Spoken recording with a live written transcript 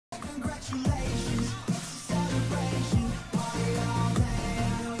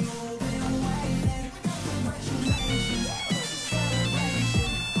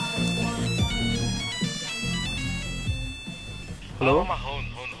Hello মামা হন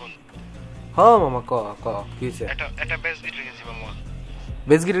হন হন হ্যাঁ মামা ক ক কি হইছে এটা বেস গিটার কিনছি মামা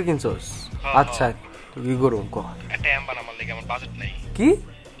বেস গিটার কিনছস আচ্ছা তুই কি করুম ক একটা অ্যাম্প বানা আমার লাগি আমার বাজেট নাই কি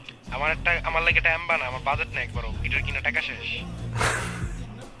আমার লাগি একটা অ্যাম্প বানা আমার বাজেট নাই একবারও গিটার কিনা টাকা শেষ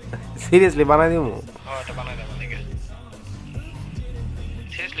সিরিয়াসলি বানাই দিমু হ্যাঁ এটা বানাই দে আমার লাগি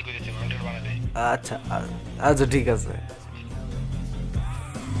সিরিয়াসলি কইতেছি আমি এটা বানাই দেই আচ্ছা আচ্ছা ঠিক আছে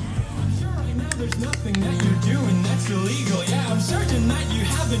There's nothing that you're doing that's illegal. Yeah, I'm certain that you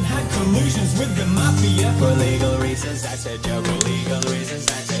haven't had collusions with the mafia. For legal reasons, that's a joke. For legal reasons,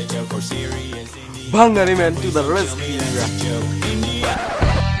 that's a joke. For serious India. Bangari man to the rescue. India.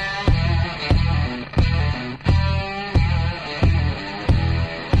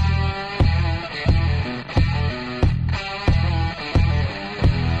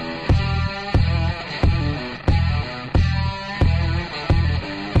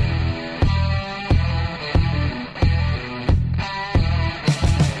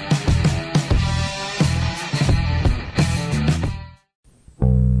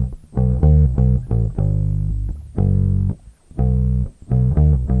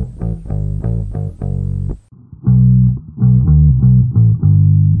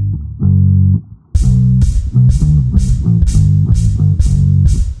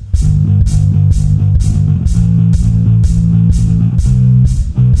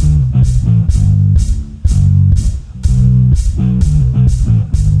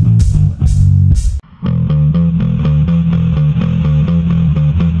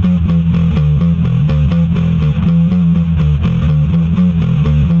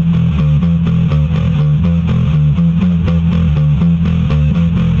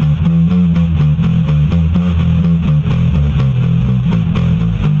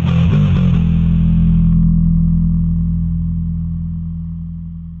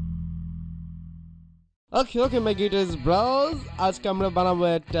 Okay, my guitars bros. আজকে আমরা বানাবো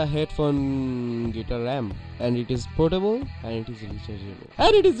একটা headphone guitar RAM and it is portable and it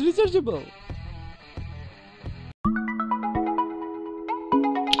is rechargeable.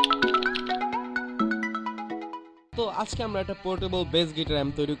 তো আজকে আমরা একটা portable bass guitar RAM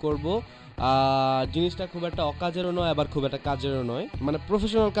তৈরি করব। জিনিসটা খুব একটা অকাজেরও নয় আবার খুব একটা কাজেরও নয়, মানে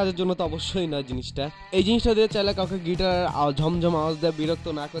প্রফেশনাল কাজের জন্য তো অবশ্যই নয় জিনিসটা। এই জিনিসটা দিয়ে চাইলে কাউকে গিটার ঝমঝম আওয়াজ দিয়ে বিরক্ত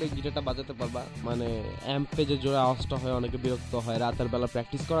না করে গিটারটা বাজাতে পারবা। মানে অ্যাম্পে যে জোরে আওয়াজটা হয় অনেকে বিরক্ত হয়, রাতের বেলা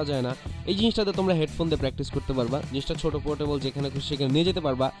প্র্যাকটিস করা যায় না। এই জিনিসটাতে তোমরা হেডফোন দিয়ে প্র্যাকটিস করতে পারবা। জিনিসটা ছোট পোর্টেবল, যেখানে খুশি সেখানে নিয়ে যেতে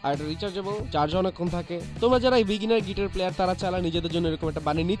পারবা। আর এটা রিচার্জেবল, চার্জ অনেকক্ষণ থাকে। তোমরা যারা বিগিনার গিটার প্লেয়ার তারা চাইলে নিজেদের জন্য এরকম একটা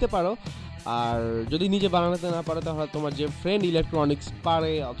বানিয়ে নিতে পারো। আর যদি নিজে বানাতে না পারো তাহলে তোমার যে ফ্রেন্ড ইলেকট্রনিক্স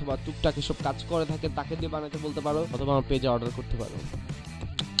পারে অথবা টুকটাক এসব কাজ করে থাকে তাকে দিয়ে বানাতে বলতে পারো, অথবা আমার পেজে অর্ডার করতে পারো।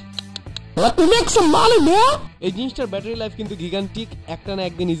 এই জিনিসটার ব্যাটারি লাইফ কিন্তু গিগান্টিক, একটা না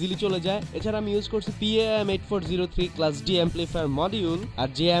একদিন ইজিলি চলে যায়। এছাড়া আমি ইউজ করছি PAM8403 class D amplifier module. আর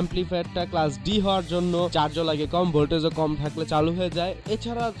যে অ্যাম্পলিফায়ারটা ক্লাস ডি হওয়ার জন্য চার্জও লাগে কম, ভোল্টেজও কম থাকলে চালু হয়ে যায়।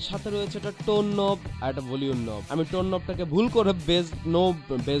 এছাড়া সাথে রয়েছে একটা টোন নব আর একটা ভলিউম নব। আমি টোন নবটাকে ভুল করে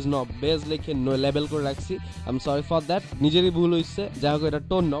বেজ লিখে লেবেল করে রাখছি। I am sorry for that, নিজেরই ভুল হয়েছে। যাই হোক, এটা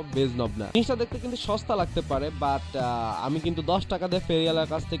টোন নব, বেজ নব না। জিনিসটা দেখতে কিন্তু সস্তা লাগতে পারে, বাট আমি কিন্তু 10 টাকা দিয়ে ফেরিয়ালার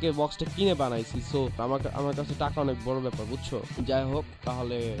কাছ থেকে বক্সটা কিনে বানাইছি। সো আমার কাছে টাকা অনেক বড় ব্যাপার, বুঝছো? যাই হোক,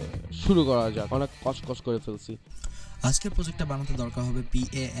 তাহলে শুরু করা যাক। অনেক কষ্ট করে ফেলছি। আজকের প্রজেক্টটা বানাতে দরকার হবে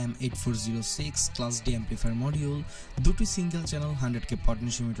PAM8406 class D amplifier module, দুটি সিঙ্গেল চ্যানেল 100K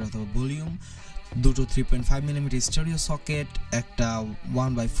পটেনশিওমিটার অথবা ভলিউম, দুটো 3.5 মিলিমিটার স্টেরিও সকেট, একটা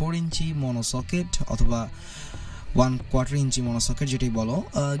 1/4 ইঞ্চি মনো সকেট অথবা 1/4 ইঞ্চি মনো সকেট যেটাই বলো।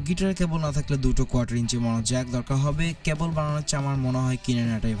 গিটারের কেবল না থাকলে দুটো 1/4 ইঞ্চি মনো জ্যাক দরকার হবে। কেবল বানানোর চেয়ে আমার মনে হয় কিনে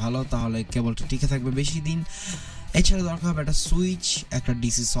নেওয়াটাই ভালো, তাহলে কেবলটা টিকে থাকবে বেশি দিন। এছাড়া দরকার হবে একটা সুইচ, একটা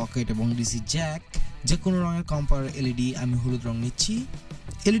ডিসি সকেট এবং ডিসি জ্যাক, যে কোনো রঙের কম্পার এলইডি। আমি হলুদ রং নিচ্ছি।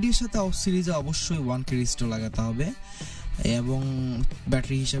 এলইডির সাথে সিরিজে অবশ্যই 1K রেজিস্টার লাগাতে হবে। এবং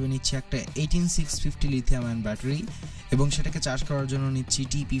ব্যাটারি হিসাবে নিচ্ছি একটা 18650 লিথিয়াম আয়ন ব্যাটারি, এবং সেটাকে চার্জ করার জন্য নিচ্ছি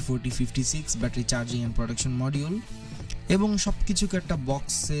TP4056 battery charging and protection module. এবং সব কিছুকে একটা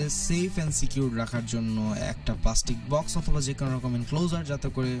বক্সে সেফ অ্যান্ড সিকিউর রাখার জন্য একটা প্লাস্টিক বক্স অথবা যে কোনো রকম এনক্লোজার, যাতে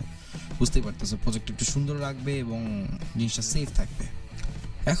করে বুঝতেই পারতেছে প্রজেক্ট একটু সুন্দর রাখবে এবং জিনিসটা সেফ থাকবে।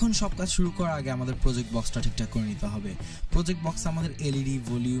 এখন সব কাজ শুরু করার আগে আমাদের প্রজেক্ট বক্সটা ঠিকঠাক করে নিতে হবে। প্রজেক্ট বক্সে আমাদের LED,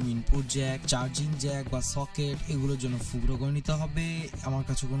 volume, input Jack, charging Jack বা সকেট এগুলোর জন্য ফুটো করে নিতে হবে। আমার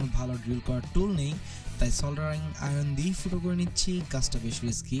কাছে কোনো ভালো ড্রিল করার টুল নেই, তাই সোল্ডারিং আয়রন দিয়ে ফুটো করে নিচ্ছি। কাজটা বেশ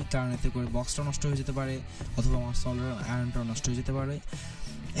রিস্কি, কারণ এতে করে বক্সটা নষ্ট হয়ে যেতে পারে অথবা আমার সোল্ডারিং আয়রনটাও নষ্ট হয়ে যেতে পারে।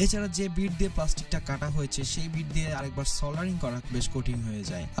 এছাড়া যে বিট দিয়ে প্লাস্টিকটা কাটা হয়েছে সেই বিট দিয়ে আরেকবার সোল্ডারিং করা বেশ কঠিন হয়ে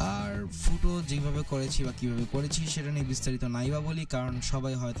যায়। আর ফুটো যেভাবে করেছি বা কিভাবে করেছি সেটা নিয়ে বিস্তারিত নাই বা বলি, কারণ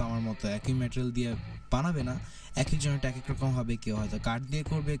সবাই হয়তো আমার মতো একই ম্যাটেরিয়াল দিয়ে বানাবে না, এক একজনের এক এক রকম হবে। কেউ হয়তো কাঠ দিয়ে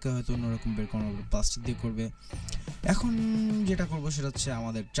করবে, কেউ হয়তো অন্যরকম বের কোনো প্লাস্টিক দিয়ে করবে। এখন যেটা করবো সেটা হচ্ছে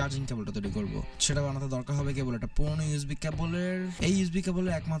আমাদের চার্জিং কেবলটা তৈরি করবো। সেটা বানাতে দরকার হবে কেবল একটা পুরনো ইউএসবি কেবলের। এই ইউএসবি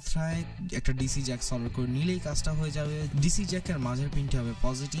কেবলের একমাত্রায় একটা ডিসি জ্যাক সলভ করে নিলেই কাজটা হয়ে যাবে। ডিসি জ্যাকের মাঝের পিনটি হবে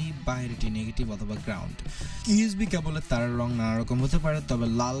পজিটিভ, বাইরেটি নেগেটিভ অথবা গ্রাউন্ড। ইউএসবি কেবলের তারের রং নানা রকম হতে পারে, তবে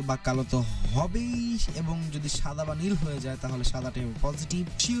লাল বা কালো তো হবেই, এবং যদি সাদা বা নীল হয়ে যায় তাহলে সাদাটাই পজিটিভ।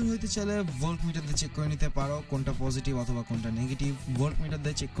 শিওর হইতে চাইলে ভোল্ট মিটার দিয়ে চেক করে নিতে পারো কোনটা পজিটিভ অথবা কোনটা নেগেটিভ। ভোল্ট মিটার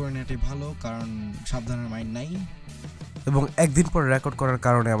দিয়ে চেক করে নেওয়াটাই ভালো, কারণ সাবধানের মাইন্ড নাই। এবং একদিন পর রেকর্ড করার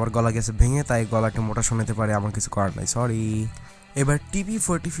কারণে আমার গলা গেছে ভেঙে, তাই গলাটা মোটা শোনাতে পারে, আমার কিছু করার নাই, সরি। এবার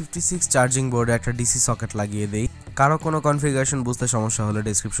TP4056 চার্জিং বোর্ডে একটা ডিসি সকেট লাগিয়ে দেই। কারো কোনো কনফিগারেশন বুঝতে সমস্যা হলে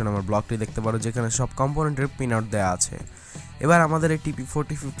ডেসক্রিপশনে আমার ব্লগটি দেখতে পারো, যেখানে সব কম্পোনেন্টের পিন আউট দেওয়া আছে। এবার আমাদের এই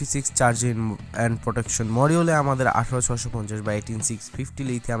TP4056 চার্জিং অ্যান্ড প্রোটেকশন মডিউলে আমাদের 18650 বা 18650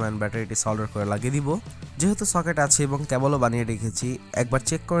 লিথিয়াম অ্যান্ড ব্যাটারিটি সল্ডার করে লাগিয়ে দিব। যেহেতু সকেট আছে এবং কেবলও বানিয়ে রেখেছি, একবার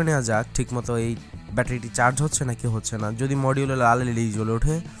চেক করে নেওয়া যাক ঠিকমতো এই ব্যাটারিটি চার্জ হচ্ছে নাকি হচ্ছে না। যদি মডিউলে লাল এলইডি জ্বলে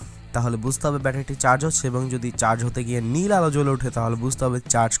ওঠে তাহলে বুঝতে হবে ব্যাটারিটি চার্জ হচ্ছে, এবং যদি চার্জ হতে গিয়ে নীল আলো জ্বলে ওঠে তাহলে বুঝতে হবে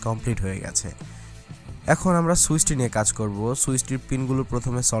চার্জ কমপ্লিট হয়ে গেছে। এখন আমরা সুইচটি নিয়ে কাজ করব। সুইচটির পিনগুলো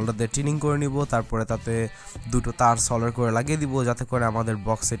প্রথমে সল্ডার দিয়ে টিনিং করে নিব, তারপরে তাতে দুটো তার সল্ডার করে লাগিয়ে দিব, যাতে করে আমাদের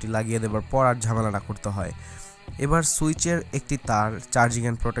বক্সেটি লাগিয়ে দেওয়ার পর আর ঝামেলা না করতে হয়। এবার সুইচের একটি তার চার্জিং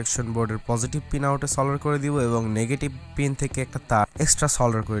অ্যান্ড প্রোটেকশন বোর্ডের পজিটিভ পিন আউটে সল্ডার করে দিব, এবং নেগেটিভ পিন থেকে একটা তার এক্সট্রা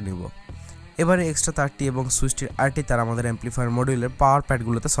সল্ডার করে নিব। এবারে এক্সট্রা তারটি এবং সুইচটির আরটি তার আমাদের অ্যাম্প্লিফায়ার মডিউলের পাওয়ার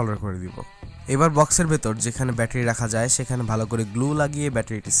প্যাডগুলোতে সল্ডার করে দিব। এবার বক্সের ভেতর যেখানে ব্যাটারি রাখা যায় সেখানে ভালো করে গ্লু লাগিয়ে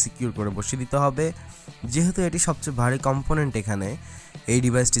ব্যাটারিটি সিকিউর করে বসিয়ে দিতে হবে। যেহেতু এটি সবচেয়ে ভারী কম্পোনেন্ট, এখানে এই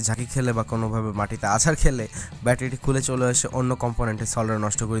ডিভাইসটি ঝাঁকি খেলে বা কোনোভাবে মাটিতে আছাড় খেলে ব্যাটারিটি খুলে চলে এসে অন্য কম্পোনেন্টের সল্ডার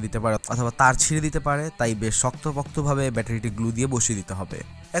নষ্ট করে দিতে পারে অথবা তার ছিঁড়ে দিতে পারে, তাই বেশ শক্তপোক্তভাবে ব্যাটারিটি গ্লু দিয়ে বসিয়ে দিতে হবে।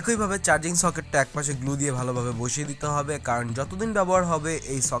 একইভাবে চার্জিং সকেটটা একপাশে গ্লু দিয়ে ভালোভাবে বসিয়ে দিতে হবে, কারণ যতদিন ব্যবহার হবে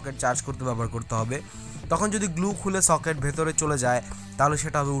এই সকেট চার্জ করতে ব্যবহার করতে হবে। তখন যদি গ্লু খুলে সকেট ভেতরে চলে যায় তাহলে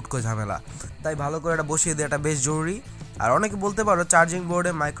সেটা হবে উটকো ঝামেলা, তাই ভালো করে এটা বসিয়ে দেওয়াটা বেশ জরুরি। আর অনেকে বলতে পারো চার্জিং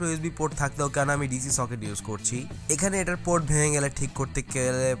বোর্ডে মাইক্রো ইউএসবি পোর্ট থাকলেও কেন আমি ডিসি সকেট ইউজ করছি। এখানে এটার পোর্ট ভেঙে গেলে ঠিক করতে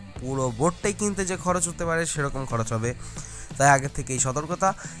গেলে পুরো বোর্ডটাই কিনতে যে খরচ হতে পারে সেরকম খরচ হবে, তাই আগে থেকেই সতর্কতা।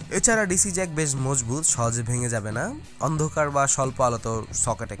 এছাড়া ডিসি জ্যাক বেশ মজবুত, সহজে ভেঙে যাবে না। অন্ধকার বা স্বল্প আলোতেও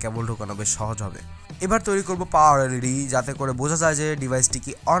সকেটে কেবল ঢোকানো বেশ সহজ হবে। এবার তৈরি করব পাওয়ার এলইডি, যাতে করে বোঝা যায় যে ডিভাইসটি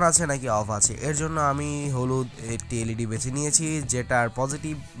কি অন আছে নাকি অফ আছে। এর জন্য আমি হলুদ একটি এলইডি বেছে নিয়েছি, যেটার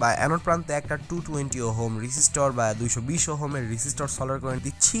পজিটিভ বা অ্যানোড প্রান্তে একটা 220 ওহম রেজিস্টর বা 220 ওহমের রেজিস্টর সল্ডার করে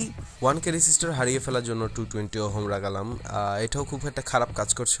দিচ্ছি। 1K রেজিস্টর হারিয়ে ফেলার জন্য 220 ওহম লাগালাম। এটাও খুব একটা খারাপ কাজ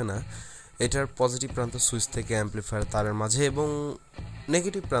করছে না। এটার পজিটিভ প্রান্ত সুইচ থেকে অ্যাম্প্লিফায়ার তারের মাঝে এবং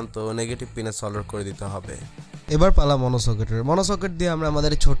নেগেটিভ প্রান্ত নেগেটিভ পিনে সল্ডার করে দিতে হবে। এবার পালা মনোসকেটের। মনোসকেট দিয়ে আমরা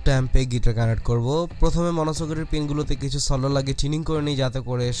আমাদের ছোট্ট অ্যাম্পে গিটার কানেক্ট করব। প্রথমে মনোসকেটের পিনগুলোতে কিছু সল্ডার লাগিয়ে টিনিং করে নিই, যাতে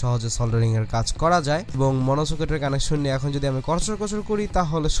করে সহজে সল্ডারিং এর কাজ করা যায়। এবং মনোসকেটের কানেকশন নিয়ে এখন যদি আমি কচর করি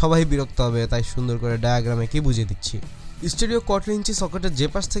তাহলে সবাই বিরক্ত হবে, তাই সুন্দর করে ডায়াগ্রামে কি বুঝিয়ে দিচ্ছি। স্টেরিও 1/4 ইঞ্চি সকেটের যে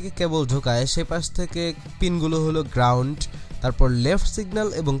পাশ থেকে কেবল ঢোকায় সে পাশ থেকে পিনগুলো হলো গ্রাউন্ড, তারপর লেফট সিগন্যাল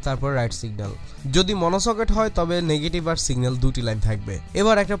এবং তারপর রাইট সিগন্যাল। যদি মনোসকেট হয় তবে নেগেটিভ আর সিগন্যাল দুটি লাইন থাকবে।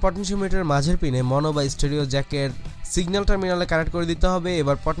 এবার একটা পটেনশিওমিটার মাঝের পিনে মনো বা স্টেরিও জ্যাকের সিগন্যাল টার্মিনালে কানেক্ট করে দিতে হবে।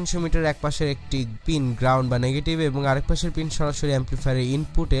 এবার পটেনশিওমিটার এক পাশের একটি পিন গ্রাউন্ড বা নেগেটিভ এবং আরেক পাশের পিন সরাসরি অ্যাম্প্লিফায়ারের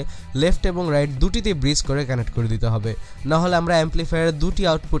ইনপুটে লেফট এবং রাইট দুটিতে ব্রিজ করে কানেক্ট করে দিতে হবে, না হলে আমরা অ্যাম্প্লিফায়ারের দুটি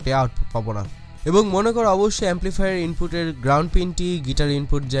আউটপুটে আউটপুট পাবো না। এবং মনে করো অবশ্যই অ্যাম্প্লিফায়ার ইনপুটের গ্রাউন্ড পিনটি গিটার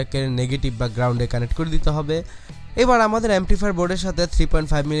ইনপুট জ্যাকের নেগেটিভ বা গ্রাউন্ডে কানেক্ট করে দিতে হবে। এবার আমাদের অ্যাম্প্লিফায়ার বোর্ডের সাথে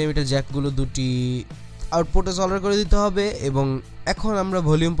 3.5 মিলিমিটার জ্যাকগুলো দুটি আউটপুটে সল্ডার করে দিতে হবে। এবং এখন আমরা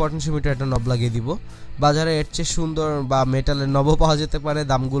ভলিউম পটেনশিওমিটার একটা নব লাগিয়ে দিব। বাজারে এর চেয়ে সুন্দর বা মেটালের নবও পাওয়া যেতে পারে,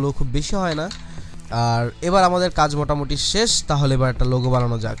 দামগুলো খুব বেশি হয় না। আর এবার আমাদের কাজ মোটামুটি শেষ, তাহলে এবার একটা লোগো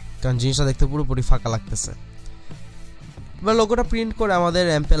বানানো যাক, কারণ জিনিসটা দেখতে পুরোপুরি ফাঁকা লাগতেছে। এবার লোগোটা প্রিন্ট করে আমাদের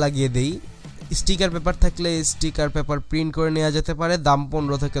অ্যাম্পে লাগিয়ে দেই। স্টিকার পেপার থাকলে স্টিকার পেপার প্রিন্ট করে নেওয়া যেতে পারে, দাম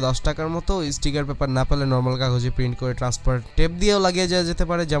 15 থেকে 10 টাকার মতো। স্টিকার পেপার না পেলে নর্মাল কাগজে প্রিন্ট করে ট্রান্সপারেন্ট টেপ দিয়েও লাগিয়ে যাওয়া যেতে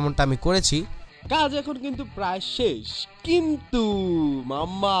পারে, যেমনটা আমি করেছি। কাজ এখন কিন্তু প্রায় শেষ, কিন্তু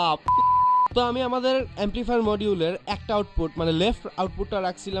মাম্মা তো আমি আমাদের অ্যাম্প্লিফায়ার মডিউলের একটা আউটপুট মানে লেফট আউটপুটটা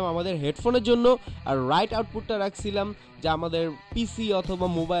রাখছিলাম আমাদের হেডফোনের জন্য, আর রাইট আউটপুটটা রাখছিলাম যে আমাদের পিসি অথবা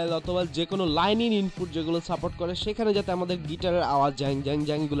মোবাইল অথবা যে কোনো লাইন ইন ইনপুট যেগুলো সাপোর্ট করে সেখানে যাতে আমাদের গিটারের আওয়াজ জ্যাং জ্যাং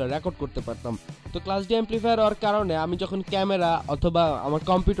জ্যাং এগুলো রেকর্ড করতে পারতাম। তো ক্লাস ডি অ্যাম্প্লিফায়ার হওয়ার কারণে আমি যখন ক্যামেরা অথবা আমার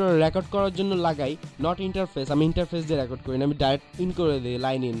কম্পিউটারে রেকর্ড করার জন্য লাগাই, নট ইন্টারফেস, আমি ইন্টারফেস দিয়ে রেকর্ড করি না, আমি ডাইরেক্ট ইন করে দিই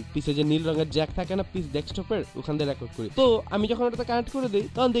লাইন ইন, পিসে যে নীল রঙের জ্যাক থাকে না পিস ডেস্কটপের, ওখান দিয়ে রেকর্ড করি। তো আমি যখন ওটাতে কানেক্ট করে দিই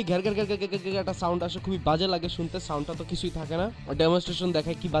তখন দেখি ঘ্যার ঘ্যার ঘ্যার ঘ্যার ঘ্যার একটা সাউন্ড আসে, খুবই বাজে লাগে শুনতে, সাউন্ডটা তো কিছুই থাকে না। ডেমনস্ট্রেশন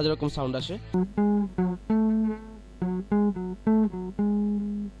দেখায় কি বাজে রকম সাউন্ড আসে।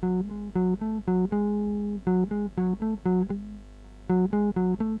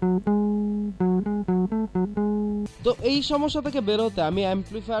 তো এই সমস্যা থেকে বের হতে আমি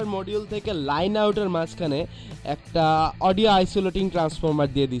অ্যাম্প্লিফায়ার মডিউল থেকে লাইন আউটের মাঝখানে একটা অডিও আইসোলেটিং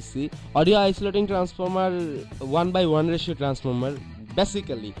ট্রান্সফর্মার দিয়ে দিচ্ছি। Audio isolating transformer 1:1 ratio transformer,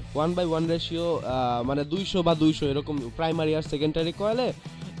 basically 1:1 ratio, মানে 200 বা 200 এরকম প্রাইমারি আর সেকেন্ডারি কয়েলে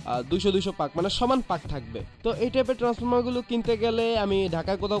 200 পাক, মানে সমান পাক থাকবে। তো এই টাইপের ট্রান্সফর্মারগুলো কিনতে গেলে আমি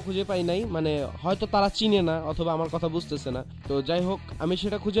ঢাকায় কোথাও খুঁজে পাই নাই, মানে হয়তো তারা চিনে না অথবা আমার কথা বুঝতেছে না। তো যাই হোক, আমি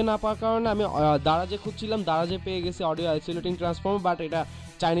সেটা খুঁজে না পাওয়ার কারণে আমি দারাজে খুঁজছিলাম, দারাজে পেয়ে গেছি অডিও আইসোলেটিং ট্রান্সফর্মার, বাট এটা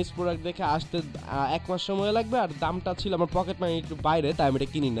চাইনিজ প্রোডাক্ট দেখে আসতে 1 মাস সময় লাগবে, আর দামটা ছিল আমার পকেট মানি একটু বাইরে, তাই আমি এটা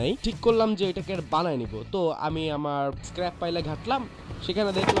কিনি নাই। ঠিক করলাম যে এটাকে বানায় নিব। তো আমি আমার স্ক্র্যাপ পাইলে ঘাটলাম, সেখানে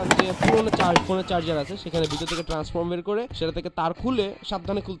দেখলাম যে পুরোনো ফোনের চার্জার আছে, সেখানে ভিতর থেকে ট্রান্সফর্ম বের করে সেটা থেকে তার খুলে,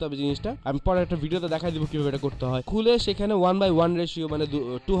 সাবধানে খুলতে হবে জিনিসটা, আমি পরে একটা ভিডিওতে দেখাই দিব কিভাবে এটা করতে হয়। খুলে সেখানে 1:1 রেশিও, মানে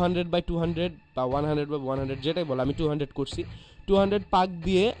 200/200 বা 100/100 যেটাই বলো, আমি 200 করছি, 200 পাক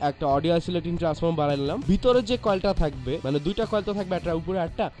দিয়ে একটা অডিও আইসোলেটিং ট্রান্সফর্মার বানাই নিলাম। ভিতরে যে কয়েলটা থাকবে, মানে দুইটা কয়েল তো থাকবে, একটা উপরে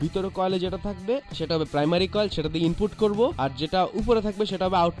একটা, ভিতরে কয়েলে যেটা থাকবে সেটা হবে প্রাইমারি কয়েল, সেটা দিয়ে ইনপুট করব, আর যেটা উপরে থাকবে সেটা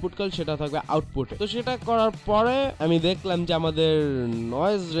হবে আউটপুট কয়েল, সেটা থাকবে আউটপুটে। তো সেটা করার পরে আমি দেখলাম যে আমাদের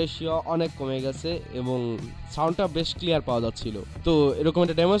নয়েজ রেশিও অনেক কমে গেছে এবং সাউন্ডটা বেশ ক্লিয়ার পাওয়া যাচ্ছিল। তো এরকম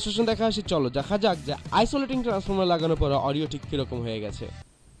একটা ডেমনস্ট্রেশন দেখা আসি, চলো দেখা যাক যে আইসোলেটিং ট্রান্সফর্মার লাগানোর পরে অডিও ঠিক কিরকম হয়ে গেছে।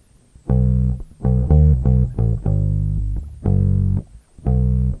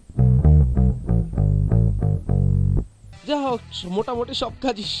 যাই হোক, মোটামুটি সব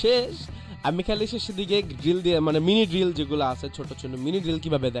কাজই শেষ। আমি খালি শেষের দিকে ড্রিল দিয়ে, মানে মিনি ড্রিল যেগুলো আছে, ছোট ছোট মিনি ড্রিল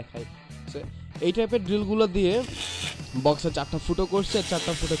কিভাবে দেখায়, এই টাইপের ড্রিলগুলো দিয়ে বক্সে 4টা ফুটো করছে,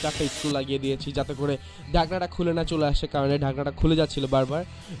 4টা ফুটো 4টা স্ক্রু লাগিয়ে দিয়েছি যাতে করে ঢাকনাটা খুলে না চলে আসে, কারণ ঢাকনাটা খুলে যাচ্ছিল বারবার,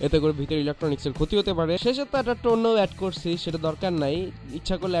 এতে করে ভিতরে ইলেকট্রনিক্সের ক্ষতি হতে পারে। শেষে তো একটা টোনও অ্যাড করছি, সেটা দরকার নাই,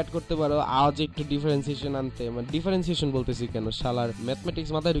 ইচ্ছা করলে অ্যাড করতে পারো, আওয়াজ একটু ডিফারেন্সিয়েশন আনতে, মানে ডিফারেন্সিয়েশন বলতেছি কেন, শালার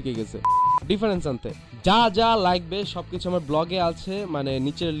ম্যাথমেটিক্স মাথায় ঢুকে গেছে, ডিফারেন্স আনতে যা যা লাগবে সবকিছু আমার ব্লগে আছে, মানে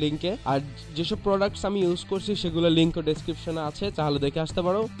নিচের লিঙ্কে, আর যেসব প্রোডাক্টস আমি ইউজ করছি সেগুলো লিঙ্ক ও ডেসক্রিপশনে আছে, তাহলে দেখে আসতে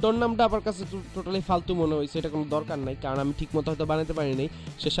পারো। তোর নামটা আমার কাছে টোটালি ফালতু মনে হয়েছে, এটা কোনো দরকার নাই, কারণ আমি ঠিক মতো হয়তো বানাতে পারিনি,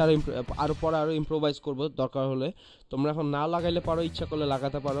 শেষে আরো পরে আরো ইম্প্রোভাইজ করবো দরকার হলে। তোমরা এখন না লাগাইলে পারো, ইচ্ছা করলে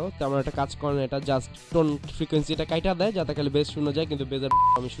লাগাতে পারো, তেমন একটা কাজ করে না, এটা জাস্ট টোন ফ্রিকোয়েন্সিটা কাইটা দেয় যাতে খালি বেস শোনা যায়, কিন্তু বেজের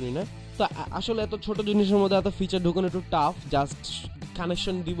আমি শুনি না। তো আসলে এত ছোট জিনিসের মধ্যে এত ফিচার ঢুকানো একটু টাফ, জাস্ট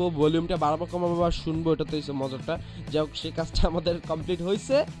কানেকশন দিব, ভলিউমটা বাড়াবো কমাবো আর শুনবো, এটাতে হচ্ছে মজাটা। যাই হোক, সেই কাজটা আমাদের কমপ্লিট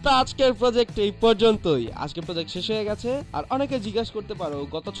হয়েছে। তো আজকের প্রজেক্ট এই পর্যন্তই, আজকের প্রজেক্ট শেষ হয়ে গেছে। আর অনেকে জিজ্ঞাসা করতে পারো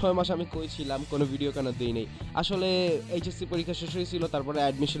গত 6 মাস আমি কইছিলাম কোনো ভিডিও কেন দিই নেই, আসলে এইচএসসি পরীক্ষা শেষ হয়েছিল, তারপরে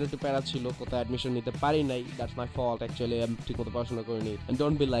অ্যাডমিশন একটু প্যারা ছিল, কোথাও অ্যাডমিশন নিতে পারি নাই, দ্যাটস মাই ফল্ট, অ্যাকচুয়ালি আমি ঠিক মতো পড়াশোনা করিনি,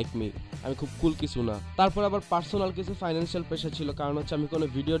 ডোন্ট বি লাইক মি, আমি খুব কুল কিছু না। তারপর আবার পার্সোনাল কিছু ফাইন্যান্সিয়াল প্রেশার ছিল, কারণ হচ্ছে আমি কোনো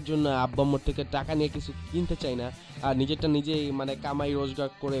ভিডিওর জন্য আব্বা আম্মুর থেকে টাকা নিয়ে কিছু কিনতে চাই না, আর নিজেরটা নিজেই মানে কামাই রোজগার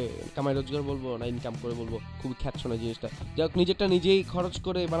বলবো না ইনকাম করে বলবো, খুব খ্যাত শোনা জিনিসটা। যাই হোক, নিজেরটা নিজেই খরচ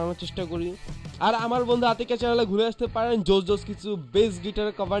করে বানানোর চেষ্টা করি। আর আমার বন্ধু আতিকের চ্যানেলে ঘুরে আসতে পারেন, জোস জোস কিছু বেস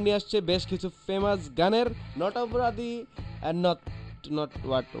গিটারের কভার নিয়ে আসছে, বেশ কিছু ফেমাস গানের, নট অপরাধী and not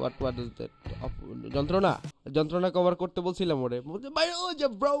what is that, যন্ত্রণা কভার করতে বলছিলাম ওরে, ভাই ও যে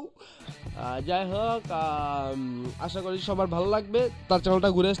ব্রো। যাই হোক, আশা করি সবার ভালো লাগবে, তার চ্যানেলটা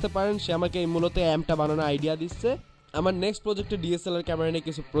ঘুরে আসতে পারেন, সে আমাকে মূলত অ্যাম্পটা বানানোর আইডিয়া দিচ্ছে। আমার নেক্সট প্রজেক্টে ডিএসএলআর ক্যামেরা নিয়ে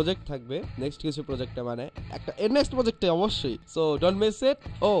কিছু প্রজেক্ট থাকবে, কিছু প্রজেক্টে, মানে একটা নেক্সট প্রজেক্টে অবশ্যই, so don't miss it.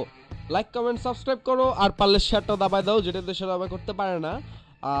 O like comment subscribe করো, আর পারলে শেয়ারটাও দাবায় দাও, যেটা দেশে দাবাই করতে পারে না।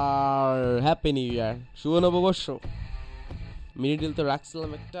 আর হ্যাপি নিউ ইয়ার, শুভ নববর্ষ। মিনি ডিল তো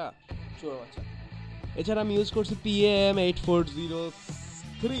রাখছিলাম একটা, চুয়ার বাচ্চা। এছাড়া আমি ইউজ করছি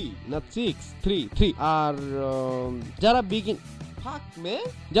PAM8403 না 633। আর যারা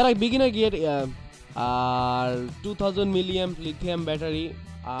বিগিনার গিয়ার, আর 2000 মিলিঅ্যাম্প লিথিয়াম ব্যাটারি,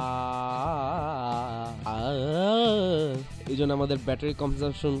 এই জন্য আমাদের ব্যাটারি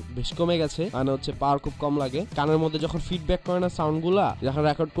কনজাম্পশন বেশ কমে গেছে, মানে হচ্ছে পাওয়ার খুব কম লাগে। কানের মধ্যে যখন ফিডব্যাক করে না সাউন্ড গুলা, যখন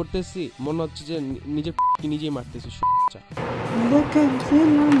রেকর্ড করতেছি মনে হচ্ছে যে নিজের নিজেই মারতেছি।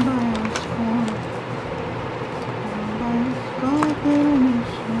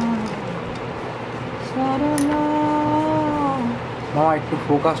 একটু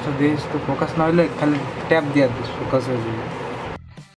ফোকাসটা দিস, তো ফোকাস না হলে খালি ট্যাপ দিয়ে দিস, ফোকাস হয়ে যাবে।